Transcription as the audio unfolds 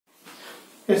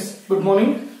Yes, good morning.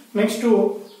 Next to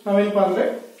Naveen Pandre.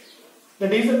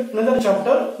 That is another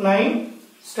chapter 9,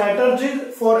 strategies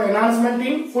for enhancement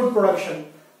in food production.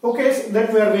 Okay, so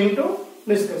that we are going to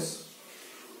discuss.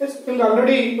 Yes, in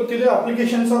already the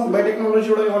applications of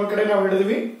biotechnology one kade ನಾವು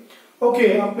ಹೇಳಿದ್ವಿ. Okay,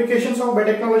 applications of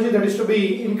biotechnology, that is to be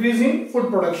increasing food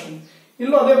production.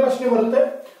 ಇಲ್ಲೂ ಅದೇ ಪ್ರಶ್ನೆ ಬರುತ್ತೆ,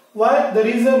 why there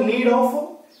is a need of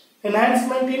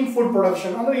enhancement in food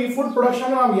production. ಅಂದ್ರೆ ಈ food production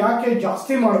ನಾವು ಯಾಕೆ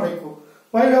ಜಾಸ್ತಿ ಮಾಡಬೇಕು?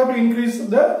 Why we have to increase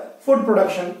the food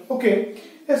production? Okay,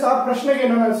 yes, our ಪ್ರಶ್ನೆಗೆ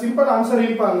ನಾನು simple answer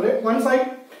ಏನಪ್ಪಾ ಅಂದ್ರೆ, one side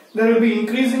there will be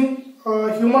increasing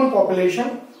human population,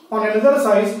 on another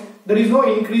side there is no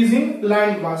increasing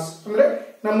land mass. ಅಂದ್ರೆ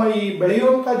ನಮ್ಮ ಈ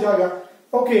ಬೆಳೆಯುವಂತ ಜಾಗ,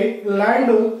 ಓಕೆ,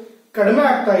 ಲ್ಯಾಂಡ್ ಕಡಿಮೆ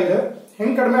ಆಗ್ತಾ ಇದೆ.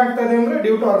 ಹೆಂಗ್ ಕಡಿಮೆ ಆಗ್ತಾ ಇದೆ ಅಂದ್ರೆ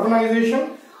due to urbanisation,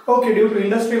 okay, due to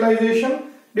industrialisation,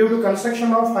 due to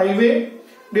construction of highway,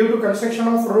 due to construction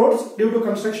of roads, due to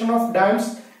construction of dams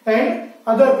and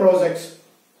other projects.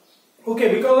 Okay,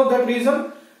 because of that reason,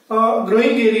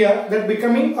 growing area that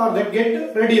becoming or that get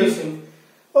reducing.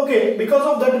 Okay, because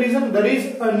of that reason, there is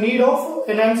a need of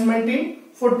enhancement in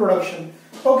food production.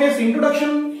 Okay, so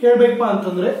introduction here bekpa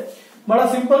antandre bada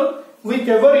simple.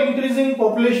 With ever increasing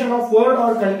population of world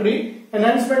or country,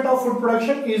 enhancement of food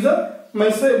production is a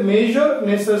major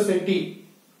necessity.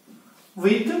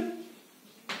 With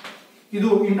ಇದು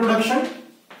introduction,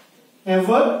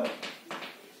 ever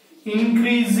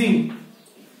increasing.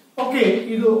 Okay,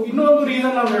 ಇದು ಇನ್ನೊಂದು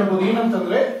reason ನಾವು ಹೇಳ್ಬೋದು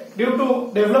ಏನಂತಂದ್ರೆ, due to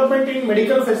development in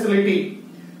medical facility,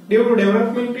 due to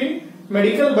development in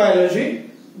medical biology,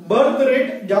 birth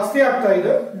rate ಜಾಸ್ತಿ ಆಗ್ತಾ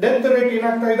ಇದೆ, death rate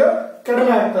ಏನಾಗ್ತಾ ಇದೆ,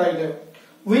 ಕಡಿಮೆ ಆಗ್ತಾ ಇದೆ.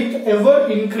 With ever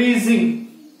increasing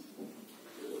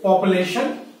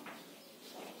population,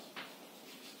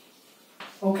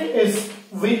 okay, S,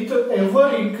 with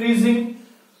ever increasing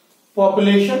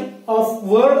population of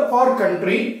world or country,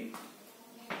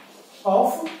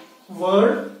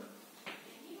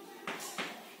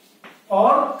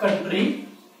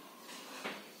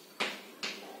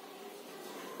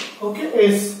 okay,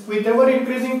 is with ever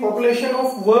increasing population of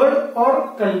world or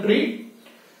country,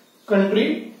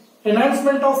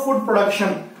 enhancement of food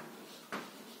production,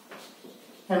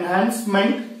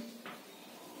 enhancement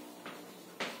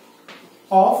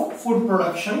of food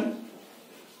production,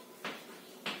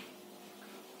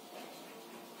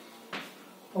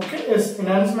 okay, is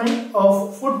enhancement of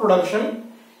food production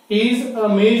is a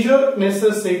major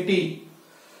necessity.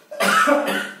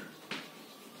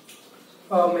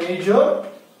 A major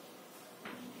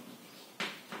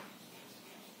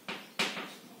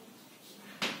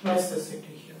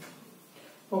necessity here.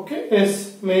 Okay, is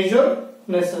major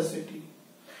necessity.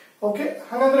 Okay,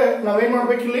 ಹಾಗಾದ್ರೆ ನಾವೇನ್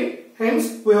ಮಾಡಬೇಕು ಇಲ್ಲಿ? Hence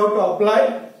we have to apply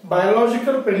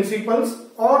biological principles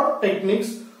or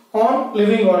techniques on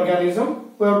living organism.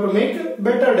 We have to make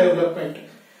better development.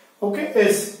 Okay,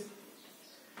 is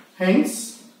hence,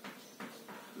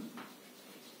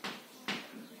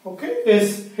 okay, is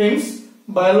hence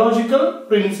biological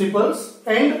principles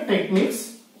and techniques,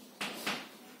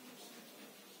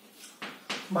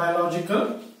 biological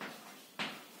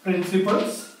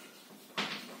principles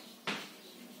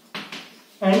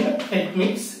and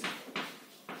techniques.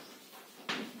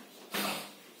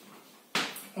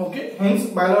 Okay, hence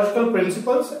biological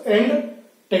principles and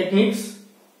techniques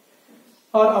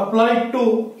are applied to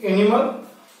animal,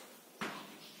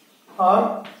 are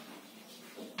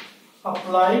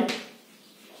applied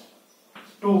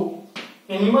to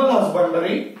animal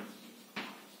husbandry.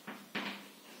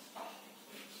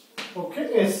 Okay,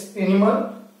 is animal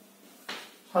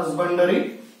husbandry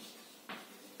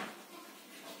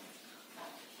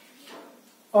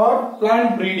or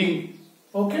plant breeding.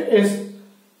 Okay, is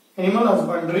animal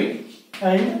husbandry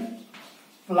and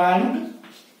plant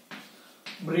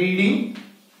breeding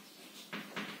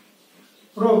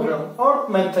program or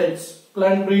methods,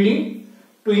 plant breeding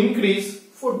to increase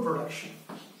food production.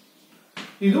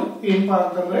 ಇದು ಏನಪ್ಪಾ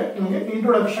ಅಂತಂದ್ರೆ ನಿಮಗೆ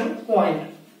introduction point.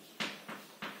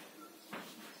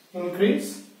 Increase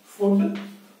food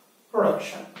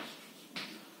production.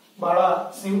 ಬಹಳ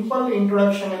simple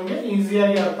introduction, ನಿಮಗೆ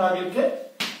ಈಸಿಯಾಗಿ ಅರ್ಥ ಆಗಲಿಕ್ಕೆ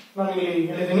ನಾನು ಇಲ್ಲಿ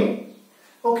ಹೇಳಿದ್ದೀನಿ.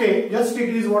 Okay, just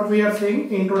it is what we are saying.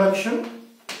 Introduction: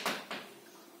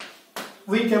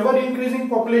 with ever increasing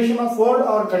population of world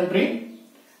or country,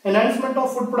 enhancement of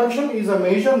food production is a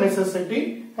major necessity.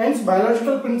 Hence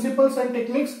biological principles and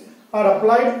techniques are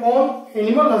applied on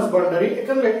animal husbandry.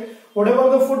 Ekandre whatever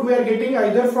the food we are getting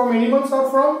either from animals or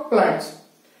from plants.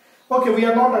 Okay, we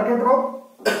are not autotroph,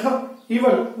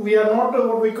 even we are not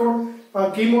what we call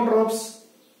chemotrophs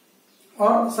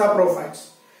or saprophytes.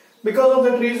 Because of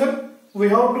that reason, we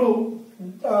have to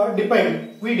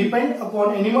we depend upon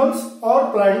animals or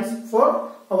plants for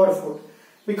our food.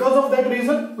 Because of that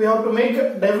reason, we have to make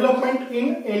development in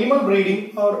animal breeding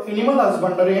or animal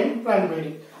husbandry and plant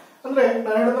breeding. ಅಂದ್ರೆ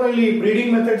ನಾನು ಹೇಳಿದ್ರೆ ಇಲ್ಲಿ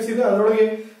breeding methods ಇದೆ, ಅದರೊಳಗೆ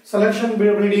selection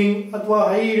breeding ಅಥವಾ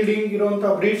high ಯೀಲ್ಡಿಂಗ್ ಇರುವಂತ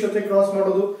breeds ಜೊತೆ cross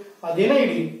ಮಾಡೋದು ಅದೇನೇ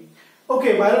ಇರಲಿ. Okay,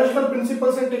 biological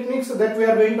principles and techniques that we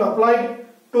are going to apply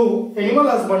to animal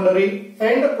husbandry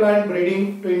and plant breeding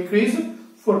to increase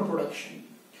food production.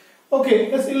 Okay,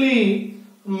 ಇಲ್ಲಿ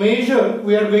major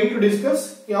we are going to discuss,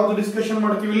 ಯಾವುದು discussion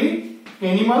ಮಾಡ್ತೀವಿ ಇಲ್ಲಿ?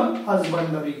 Animal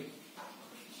husbandry.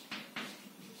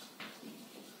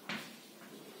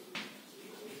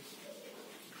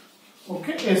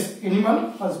 Okay, S, animal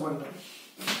husbandry.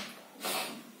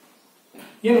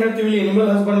 ಏನ್ ಹೇಳ್ತೀವಿ ಇಲ್ಲಿ animal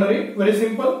husbandry? Very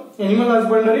simple. Animal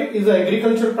husbandry is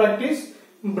agriculture practice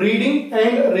breeding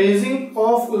and raising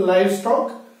of livestock,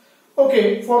 okay,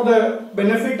 for the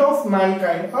benefit of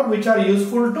mankind or which are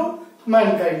useful to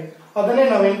mankind. ಅದನ್ನೇ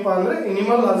ನಾವೇನಪ್ಪ ಅಂದ್ರೆ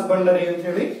animal husbandry ಅಂತ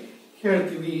ಹೇಳಿ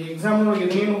ಹೇಳ್ತೀವಿ. Exam ಒಳಗೆ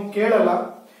ಇದನ್ನೇನು ಕೇಳಲ್ಲ.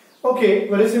 Okay,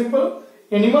 very simple.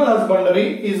 Animal husbandry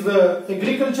is the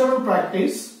agricultural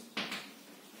practice.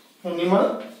 Animal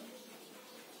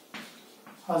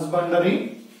husbandry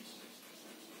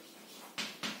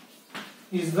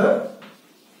is the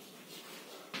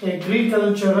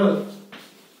agricultural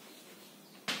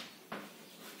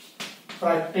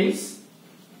practice,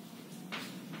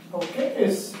 okay,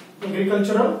 is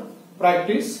agricultural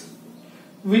practice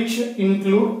which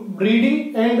include breeding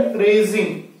and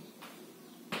raising,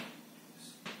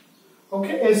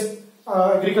 okay, is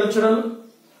agricultural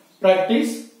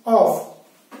practice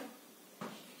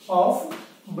of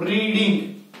breeding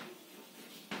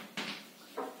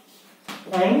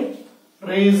and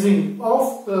raising of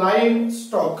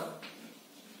livestock,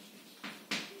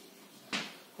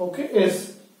 okay, is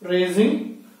raising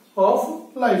of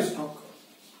livestock.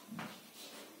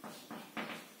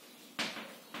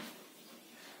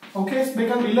 Okay,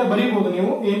 ಬೇಕಂದ್ರೆ ಇಲ್ಲೇ ಬರೀಬಹುದು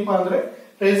ನೀವು. ಏನಪ್ಪಾ ಅಂದ್ರೆ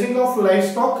raising of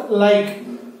livestock like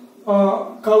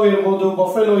cow ಇರ್ಬೋದು,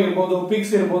 buffalo ಇರ್ಬೋದು,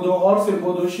 pigs ಇರ್ಬೋದು, horse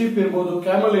ಇರ್ಬೋದು, sheep ಇರ್ಬೋದು,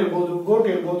 ಕ್ಯಾಮಲ್ ಇರ್ಬೋದು, ಗೋಟ್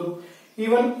ಇರ್ಬೋದು,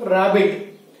 ಈವನ್ ರಾಬಿಟ್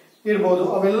ಇರ್ಬೋದು.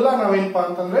 ಅವೆಲ್ಲ ನಾವೇನಪ್ಪಾ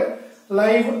ಅಂತಂದ್ರೆ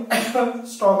ಲೈವ್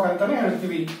ಸ್ಟಾಕ್ ಅಂತಾನೆ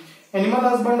ಹೇಳ್ತೀವಿ. Animal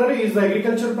husbandry is the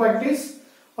agriculture practice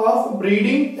of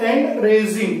breeding and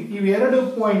racing. ಇವೆರಡು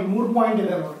ಪಾಯಿಂಟ್, 3 ಪಾಯಿಂಟ್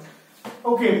ಇದೆ ನೋಡಿ.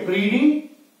 Okay, breeding,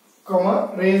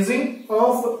 racing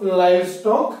of live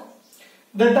stock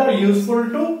that are useful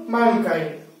to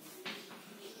Mankind,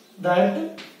 that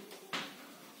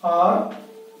are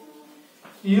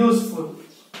useful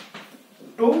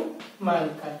to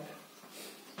Mankind.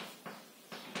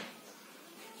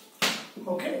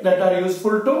 Okay, that are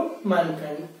useful to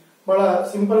mankind. ಬಹಳ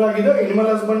simple ಆಗಿದೆ. Animal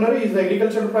husbandry is the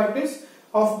agriculture practice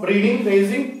of breeding,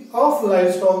 racing of live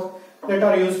stock that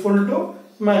are useful to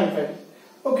Mankind.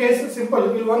 Okay, simple.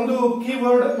 ಇಲ್ಲಿ ಒಂದು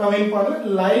keyword ನಾವೇನಪ್ಪ ಅಂದ್ರೆ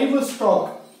live stock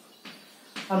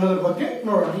ಅನ್ನೋದ್ರ ಬಗ್ಗೆ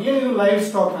ನೋಡೋಣ. ಏನಿದು ಲೈವ್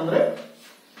ಸ್ಟಾಕ್ ಅಂದ್ರೆ?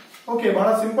 ಓಕೆ, ಬಹಳ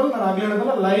ಸಿಂಪಲ್. ನಾನು ಆಗ್ಲೇ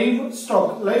ಹೇಳಿದ್ನಲ್ಲ, ಲೈವ್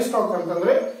ಸ್ಟಾಕ್. ಲೈವ್ ಸ್ಟಾಕ್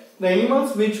ಅಂತಂದ್ರೆ the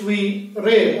animals which we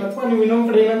rare, ಅಥವಾ ನೀವು ಇನ್ನೊಂದ್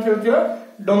ಕಡೆ ಏನಂತ ಹೇಳ್ತೀರಾ,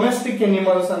 ಡೊಮೆಸ್ಟಿಕ್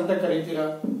ಅನಿಮಲ್ಸ್ ಅಂತ ಕರೀತೀರಾ.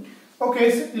 ಓಕೆ,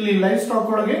 ಇಲ್ಲಿ ಲೈವ್ ಸ್ಟಾಕ್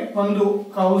ಒಳಗೆ ಒಂದು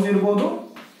ಕೌಸ್ ಇರ್ಬೋದು.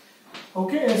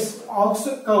 ಓಕೆ, ಎಸ್, ಆಕ್ಸ್,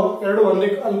 ಕೌ ಎರಡು ಒಂದೇ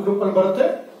ಅಲ್ಲಿ ಗ್ರೂಪ್ ಅಲ್ಲಿ ಬರುತ್ತೆ.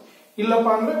 ಇಲ್ಲಪ್ಪ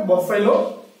ಅಂದ್ರೆ buffalo.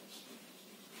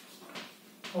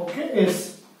 Okay, S,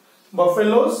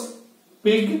 buffaloes,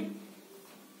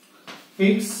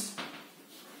 pigs,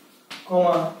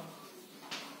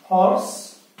 horse.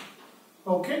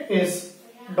 Okay, is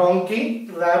donkey,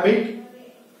 rabbit.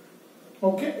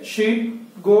 Okay, sheep,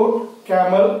 goat,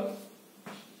 camel,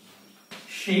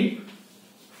 sheep,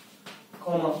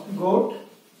 goat,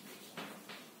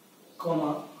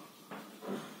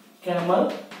 camel,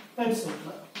 etc.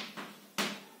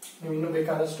 ನೀವು ಇನ್ನು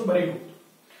ಬೇಕಾದಷ್ಟು ಬರೀಬಹುದು.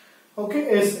 Okay,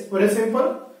 is very simple.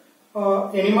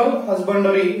 Animal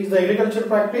husbandry is the agriculture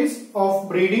practice of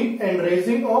breeding and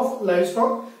raising of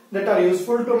livestock that are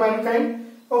useful to mankind.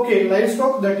 Okay,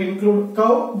 livestock that include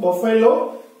cow, buffalo,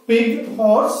 pig,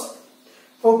 horse.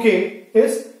 Okay,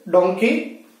 is donkey,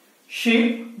 sheep,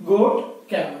 goat,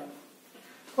 camel.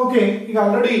 Okay, ಈಗ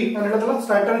already ನಾನು ಹೇಳಿದ್ನಲ್ಲ,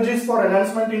 strategies for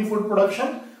enhancement in food production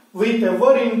with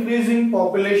ever increasing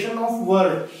population of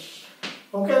world.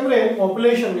 Okay, ಅಂದ್ರೆ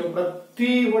population ನೀವು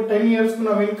ಪ್ರತಿ 10 years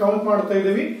ನಾವೇನು count ಮಾಡ್ತಾ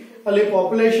ಇದೀವಿ, ಅಲ್ಲಿ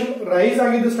ಪಾಪ್ಯುಲೇಷನ್ ರೈಸ್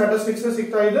ಆಗಿದ್ದು ಸ್ಟಾಟಿಸ್ಟಿಕ್ಸ್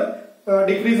ಸಿಗ್ತಾ ಇದೆ,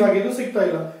 ಡಿಕ್ರೀಸ್ ಆಗಿದ್ದು ಸಿಗ್ತಾ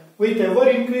ಇಲ್ಲ. With ever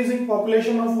increasing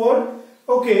population of world,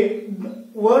 okay,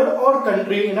 world R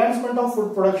country enhancement of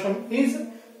food production is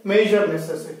major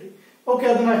necessity. Okay,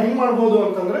 ಅದನ್ನ ಹೆಂಗ್ ಮಾಡಬಹುದು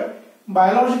ಅಂತಂದ್ರೆ,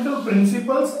 biological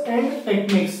principles and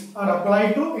techniques are applied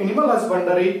to animal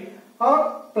husbandry or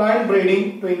plant breeding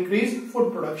to increase food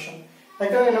production.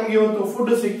 ಯಾಕಂದ್ರೆ ನಮ್ಗೆ ಇವತ್ತು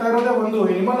food ಸಿಗ್ತಾ ಇರೋದೇ ಒಂದು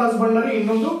ಅನಿಮಲ್ ಹಸ್ಬೆಂಡರಿ,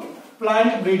 ಇನ್ನೊಂದು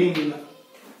ಪ್ಲಾಂಟ್ ಬ್ರೀಡಿಂಗ್ ಇಲ್ಲ.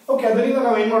 ಓಕೆ, ಅದರಿಂದ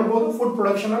ನಾವು ಏನ್ ಮಾಡಬಹುದು, ಫುಡ್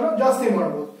ಪ್ರೊಡಕ್ಷನ್ ಅನ್ನ ಜಾಸ್ತಿ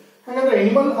ಮಾಡಬಹುದು. ಹಾಗಾದ್ರೆ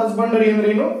ಅನಿಮಲ್ ಹಸ್ಬೆಂಡರಿ ಅಂದ್ರೆ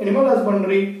ಏನು? Animal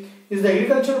husbandry is the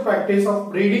agricultural practice of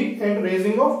breeding and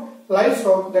raising of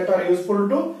livestock that are useful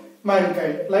to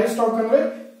mankind. Livestock ಅಂದ್ರೆ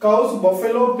cows,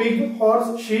 buffalo, pig, horse,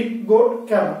 sheep, goat,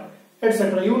 camel, etc.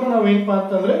 ಇವನ್ನ ನಾವು ಏನಪ್ಪಾ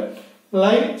ಅಂತಂದ್ರೆ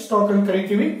ಲೈವ್ ಸ್ಟಾಕ್ ಅಂತ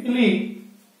ಕರಿತೀವಿ. ಇಲ್ಲಿ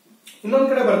ಇನ್ನೊಂದ್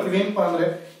ಕಡೆ ಬರ್ತೀವಿ ಏನಪ್ಪಾ ಅಂದ್ರೆ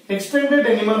extended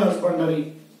animal husbandry.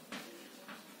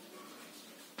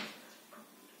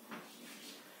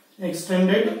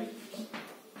 Extended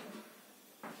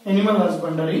animal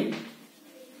husbandry.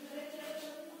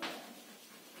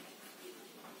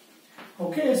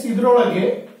 Okay, ಇದರೊಳಗೆ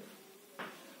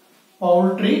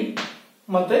ಪೌಲ್ಟ್ರಿ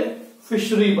ಮತ್ತೆ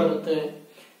ಫಿಶರಿ ಬರುತ್ತೆ.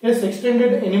 S,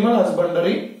 extended animal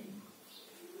husbandry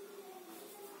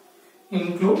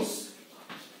includes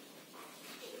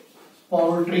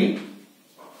poultry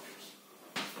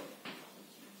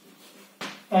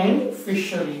and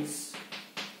fisheries.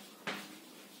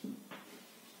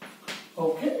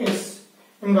 Okay, S,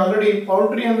 ನಿಮ್ಗೆ ಆಲ್ರೆಡಿ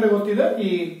ಪೌಲ್ಟ್ರಿ ಅಂದ್ರೆ ಗೊತ್ತಿದೆ. ಈ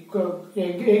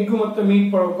ಎಗ್ ಮತ್ತೆ ಮೀಟ್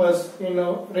ಪರ್ಪಸ್ ಏನು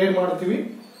ರೇರ್ ಮಾಡ್ತೀವಿ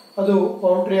ಅದು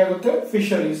ಪೌಲ್ಟ್ರಿ ಆಗುತ್ತೆ.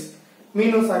 ಫಿಶರೀಸ್,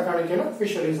 ಮೀನು ಸಾಕಾಣಿಕೆನ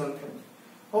ಫಿಶರೀಸ್ ಅಂತ ಹೇಳಿ.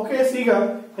 ಓಕೆ, ಈಗ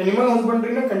ಅನಿಮಲ್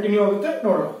ಹಸ್ಬೆಂಡ್ರಿನ ಕಂಟಿನ್ಯೂ ಆಗುತ್ತೆ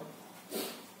ನೋಡೋಣ.